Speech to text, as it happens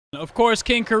Of course,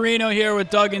 King Corino here with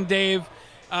Doug and Dave.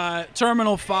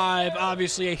 Terminal 5,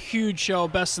 obviously a huge show,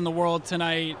 best in the world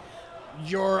tonight.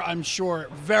 You're, I'm sure,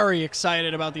 very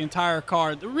excited about the entire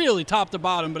card, really top to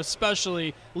bottom, but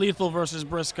especially Lethal versus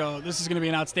Briscoe. This is going to be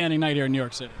an outstanding night here in New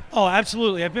York City. Oh,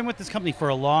 absolutely. I've been with this company for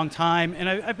a long time, and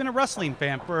I've been a wrestling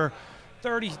fan for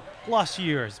 30-plus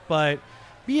years, but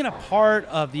being a part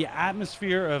of the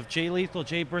atmosphere of Jay Lethal,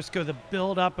 Jay Briscoe, the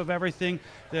build-up of everything,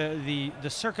 the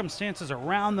circumstances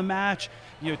around the match,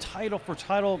 title for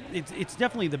title, it's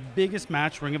definitely the biggest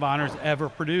match Ring of Honor's ever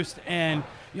produced. And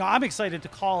I'm excited to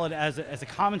call it as a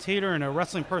commentator and a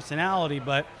wrestling personality.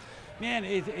 But man,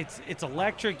 it's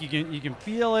electric. You can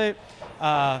feel it.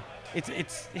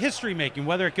 It's history making,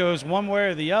 whether it goes one way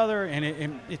or the other.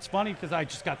 And it's funny because I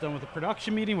just got done with a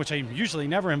production meeting, which I'm usually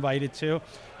never invited to.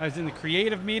 I was in the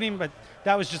creative meeting, but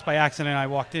that was just by accident. I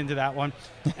walked into that one,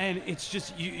 and it's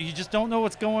just you just don't know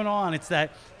what's going on. It's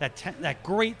that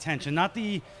great tension, not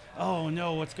the oh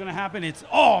no, what's going to happen. It's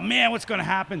oh man, what's going to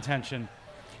happen tension.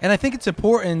 And I think it's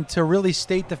important to really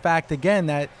state the fact again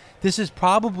that this is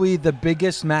probably the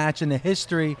biggest match in the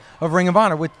history of Ring of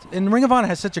Honor. And Ring of Honor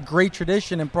has such a great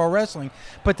tradition in pro wrestling,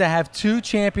 but to have two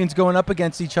champions going up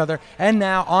against each other, and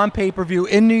now on pay-per-view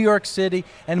in New York City,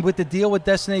 and with the deal with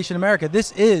Destination America,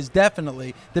 this is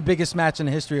definitely the biggest match in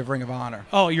the history of Ring of Honor.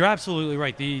 Oh, you're absolutely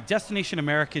right. The Destination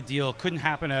America deal couldn't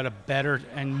happen at a better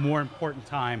and more important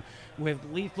time, with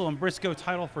Lethal and Briscoe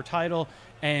title for title,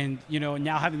 and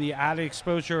now having the added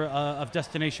exposure of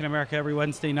Destination America every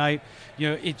Wednesday night,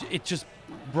 it just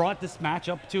brought this match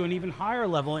up to an even higher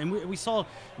level. And we saw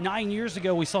 9 years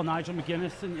ago, we saw Nigel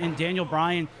McGuinness and Daniel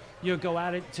Bryan, go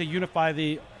at it to unify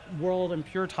the world and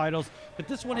pure titles. But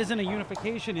this one isn't a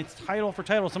unification; it's title for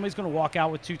title. Somebody's going to walk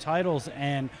out with two titles,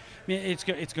 and it's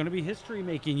going to be history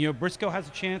making. Briscoe has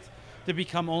a chance to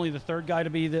become only the third guy to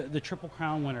be the Triple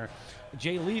Crown winner.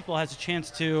 Jay Lethal has a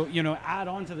chance to, add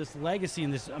on to this legacy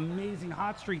and this amazing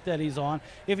hot streak that he's on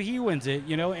if he wins it,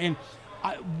 And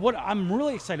what I'm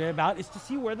really excited about is to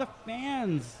see where the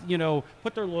fans,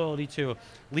 put their loyalty to.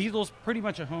 Lethal's pretty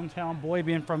much a hometown boy,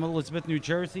 being from Elizabeth, New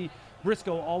Jersey.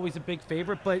 Briscoe, always a big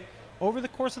favorite, but over the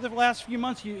course of the last few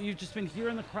months, you've just been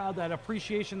hearing the crowd, that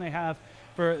appreciation they have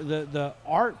for the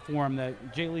art form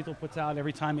that Jay Lethal puts out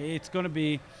every time. It's going to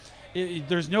be...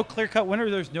 there's no clear-cut winner.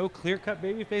 There's no clear-cut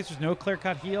babyface. There's no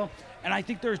clear-cut heel. And I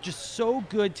think they're just so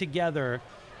good together,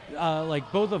 like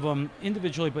both of them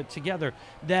individually, but together,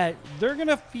 that they're going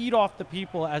to feed off the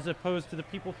people as opposed to the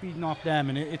people feeding off them.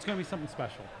 And it's going to be something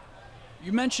special.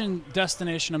 You mentioned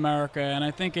Destination America, and I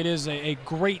think it is a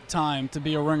great time to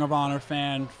be a Ring of Honor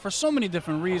fan for so many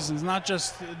different reasons, not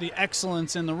just the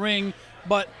excellence in the ring,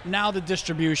 but now the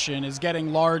distribution is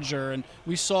getting larger. And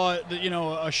we saw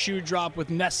a shoe drop with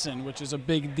Nesson, which is a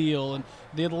big deal, and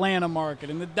the Atlanta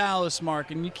market and the Dallas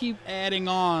market, and you keep adding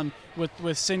on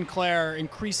with Sinclair,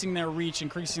 increasing their reach,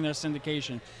 increasing their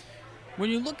syndication. When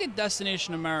you look at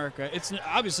Destination America, it's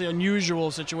obviously an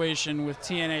unusual situation with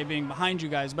TNA being behind you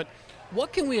guys, but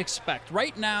what can we expect?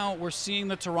 Right now, we're seeing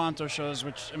the Toronto shows,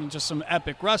 which, just some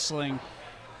epic wrestling.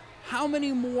 How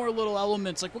many more little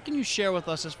elements, what can you share with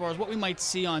us as far as what we might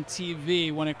see on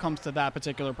TV when it comes to that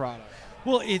particular product?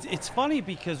 Well, it's funny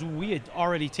because we had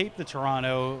already taped the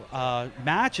Toronto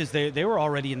matches. They were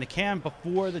already in the can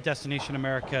before the Destination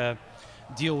America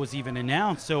deal was even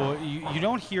announced. So you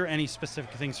don't hear any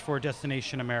specific things for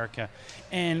Destination America.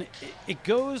 And it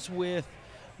goes with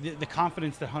the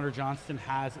confidence that Hunter Johnston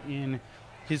has in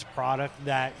his product,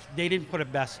 that they didn't put a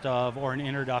best of or an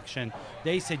introduction.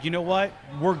 They said, you know what,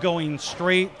 we're going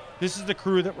straight. This is the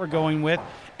crew that we're going with.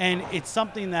 And it's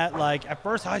something that, at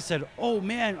first I said, oh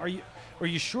man, are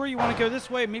you sure you want to go this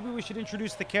way? Maybe we should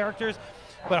introduce the characters.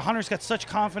 But Hunter's got such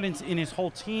confidence in his whole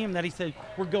team that he said,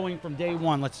 we're going from day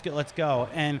one. Let's go.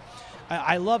 And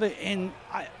I love it. And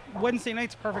Wednesday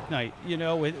night's a perfect night,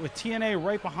 with TNA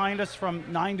right behind us from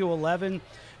 9 to 11,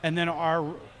 and then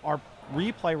our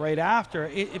replay right after.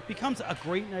 It becomes a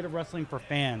great night of wrestling for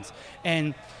fans.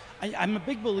 And I'm a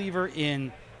big believer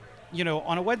in,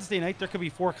 on a Wednesday night, there could be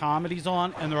 4 comedies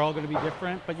on, and they're all going to be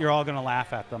different, but you're all going to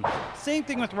laugh at them. Same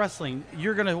thing with wrestling.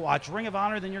 You're going to watch Ring of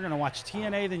Honor, then you're going to watch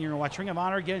TNA, then you're going to watch Ring of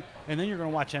Honor again, and then you're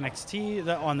going to watch NXT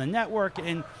on the network.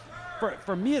 And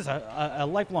for me as a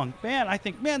lifelong fan, I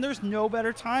think, man, there's no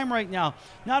better time right now.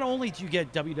 Not only do you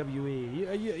get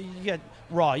WWE, you get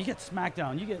Raw, you get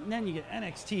SmackDown, then you get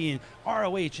NXT and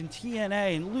ROH and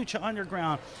TNA and Lucha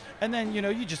Underground, and then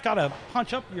you just gotta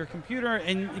punch up your computer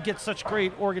and you get such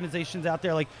great organizations out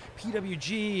there like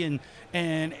PWG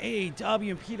and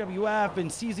AAW and PWF and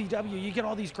CZW. You get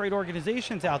all these great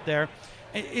organizations out there.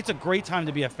 It's a great time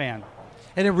to be a fan.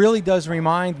 And it really does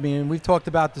remind me, and we've talked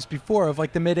about this before, of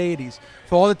like the mid-'80s.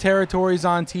 For all the territories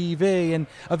on TV, and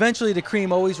eventually the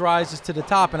cream always rises to the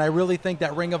top. And I really think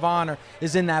that Ring of Honor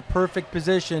is in that perfect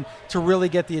position to really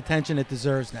get the attention it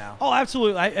deserves now. Oh,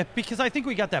 absolutely. Because I think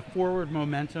we got that forward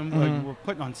momentum. We're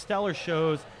putting on stellar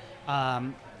shows.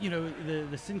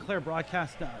 The Sinclair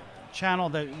broadcast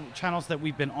channels that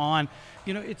we've been on,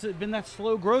 it's been that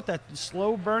slow growth, that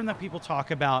slow burn that people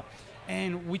talk about.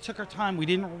 And we took our time. We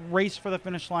didn't race for the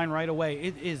finish line right away.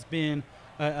 It has been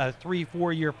a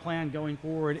 3-4 year plan going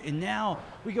forward. And now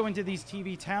we go into these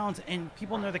TV towns and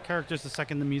people know the characters the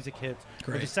second the music hits,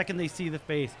 or the second they see the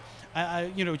face.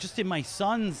 Just in my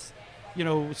son's,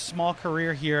 small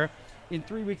career here, in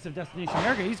 3 weeks of Destination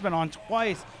America, he's been on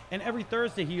twice. And every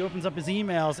Thursday he opens up his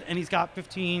emails and he's got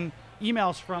 15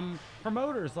 emails from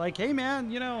promoters like, hey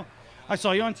man, I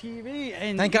saw you on TV.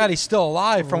 And thank God he's still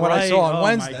alive from what I saw on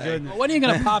Wednesday. When are you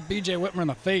going to pop BJ Whitmer in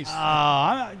the face?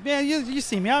 Man, you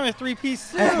see me. I'm in a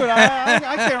 3-piece suit.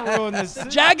 I can't ruin this. The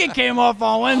jacket came off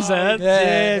on Wednesday. It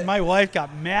did. My wife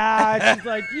got mad. She's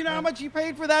like, you know how much you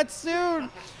paid for that suit?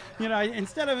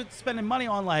 Instead of spending money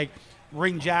on like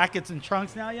ring jackets and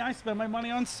trunks, now I spend my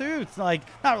money on suits. Like,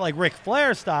 not like Ric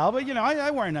Flair style, but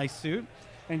I wear a nice suit.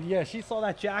 And yeah, she saw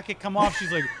that jacket come off.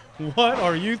 She's like, what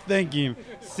are you thinking?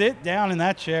 Sit down in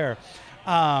that chair.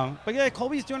 But yeah,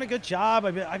 Colby's doing a good job.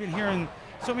 I've been hearing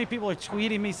so many people are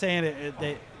tweeting me saying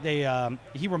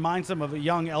he reminds them of a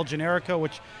young El Generico,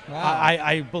 which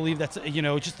I believe that's,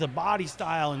 just the body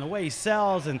style and the way he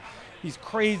sells and these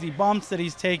crazy bumps that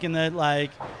he's taken that,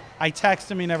 like, I text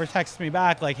him, he never texts me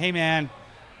back, like, hey, man,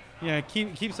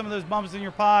 keep some of those bumps in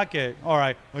your pocket. All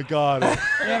right, I got it.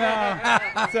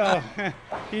 So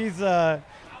he's a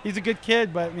good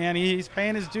kid, but man, he's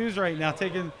paying his dues right now,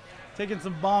 taking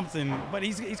some bumps, but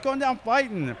he's going down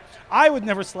fighting. I would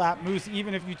never slap Moose,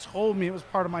 even if you told me it was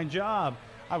part of my job.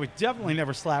 I would definitely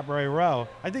never slap Ray Rowe.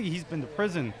 I think he's been to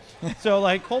prison. So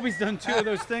like Colby's done two of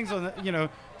those things on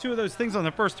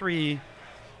the first 3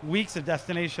 weeks of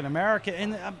Destination America,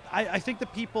 and I think the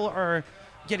people are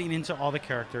getting into all the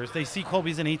characters. They see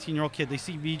Colby's an 18-year-old kid. They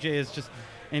see VJ as just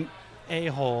an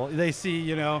a-hole. They see,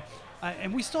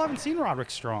 and we still haven't seen Roderick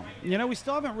Strong. We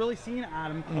still haven't really seen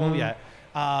Adam Cole yet.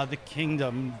 The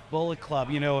Kingdom, Bullet Club,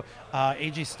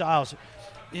 AJ Styles.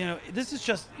 This is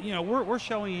just, we're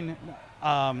showing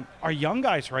our young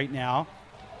guys right now.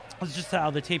 It's just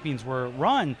how the tapings were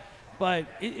run. But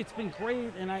it's been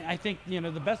great, and I think,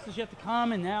 the best is yet to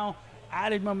come, and now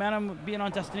added momentum being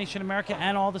on Destination America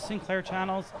and all the Sinclair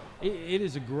channels. It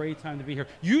is a great time to be here.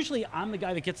 Usually I'm the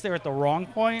guy that gets there at the wrong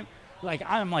point. Like,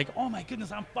 I'm like, oh my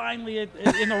goodness, I'm finally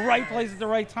in the right place at the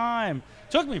right time.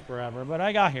 Took me forever, but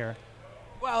I got here.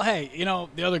 Well, hey,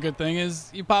 the other good thing is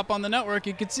you pop on the network,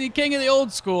 you could see King of the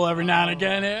Old School every now and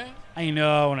again. Eh? I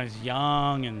know, when I was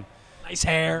young and nice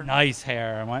hair. Nice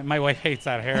hair. My wife hates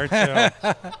that hair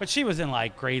too. But she was in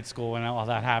like grade school when all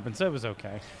that happened, so it was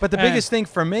okay. But the biggest thing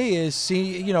for me is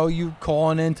you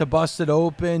calling in to Busted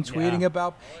Open, tweeting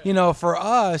about, for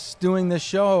us doing this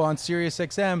show on Sirius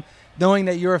XM, knowing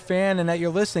that you're a fan and that you're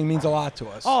listening means a lot to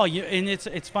us. Oh, and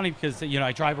it's funny because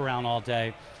I drive around all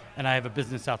day, and I have a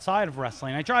business outside of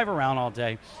wrestling. I drive around all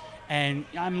day, and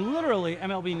I'm literally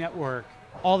MLB Network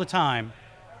all the time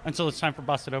until it's time for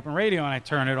Busted Open Radio, and I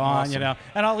turn it on, Awesome.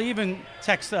 And I'll even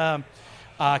text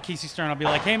Casey Stern. I'll be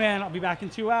like, hey, man, I'll be back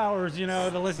in 2 hours,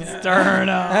 to listen to Stern.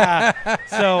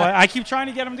 So I keep trying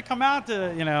to get him to come out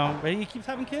to, but he keeps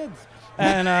having kids.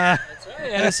 And That's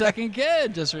right. And a second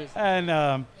kid just recently.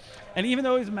 And even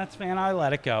though he's a Mets fan, I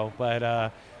let it go.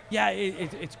 But,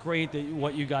 it's great that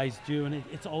what you guys do, and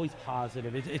it's always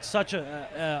positive. It's such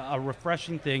a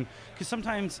refreshing thing, because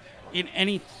sometimes in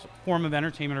any form of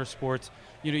entertainment or sports,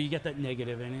 you get that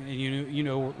negative,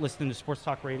 and listening to sports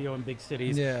talk radio in big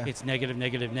cities, it's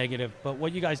negative. But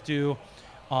what you guys do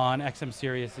on XM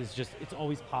Sirius is just, it's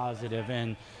always positive,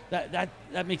 and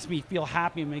that makes me feel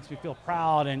happy, and makes me feel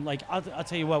proud. And like I'll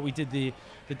tell you what, we did the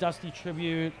Dusty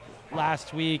tribute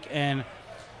last week, and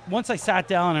once I sat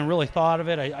down and really thought of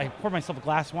it, I poured myself a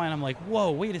glass of wine. I'm like,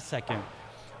 whoa, wait a second.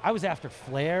 I was after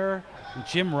Flair and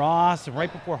Jim Ross, and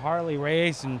right before Harley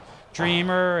Race and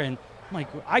Dreamer, and I'm like,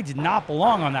 I did not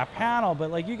belong on that panel,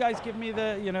 but like, you guys give me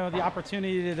the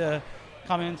opportunity to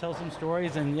come in and tell some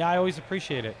stories, and I always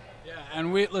appreciate it. Yeah,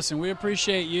 and we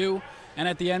appreciate you, and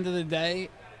at the end of the day,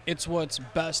 it's what's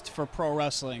best for pro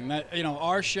wrestling. That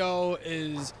our show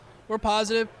is, we're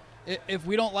positive. If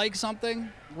we don't like something,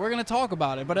 we're going to talk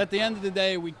about it. But at the end of the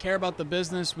day, we care about the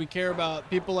business. We care about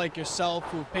people like yourself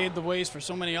who paved the ways for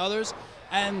so many others.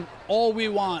 And all we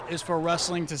want is for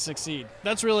wrestling to succeed.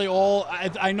 That's really all.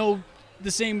 I know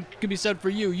the same could be said for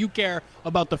you. You care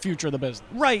about the future of the business.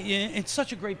 Right. It's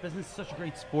such a great business, such a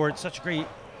great sport, such a great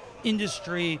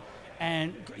industry,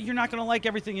 and you're not going to like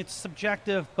everything. It's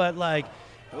subjective, but like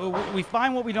we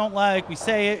find what we don't like, we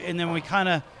say it, and then we kind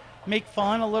of make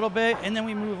fun a little bit, and then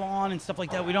we move on and stuff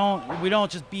like that. We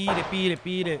don't just beat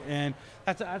it, and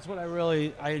that's what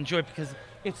I enjoy, because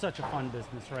it's such a fun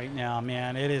business right now,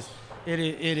 man. It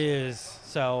is.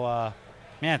 So,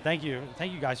 man, thank you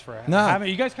guys for having.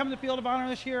 You guys coming to Field of Honor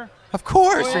this year? Of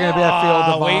course, you're gonna be at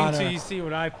Field of Wait Honor. until you see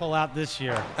what I pull out this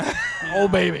year. Oh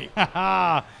baby.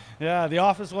 Yeah, the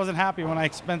office wasn't happy when I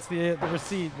expensed the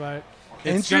receipt, but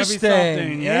it's Interesting. gonna be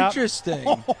something. Yep. Interesting.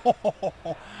 We'll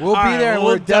be right, there, and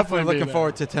we'll we're definitely definitely be looking there.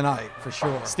 forward to tonight for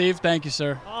sure. Steve, thank you,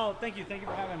 sir. Oh, thank you for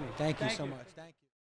having me. Thank you so much. Thank you.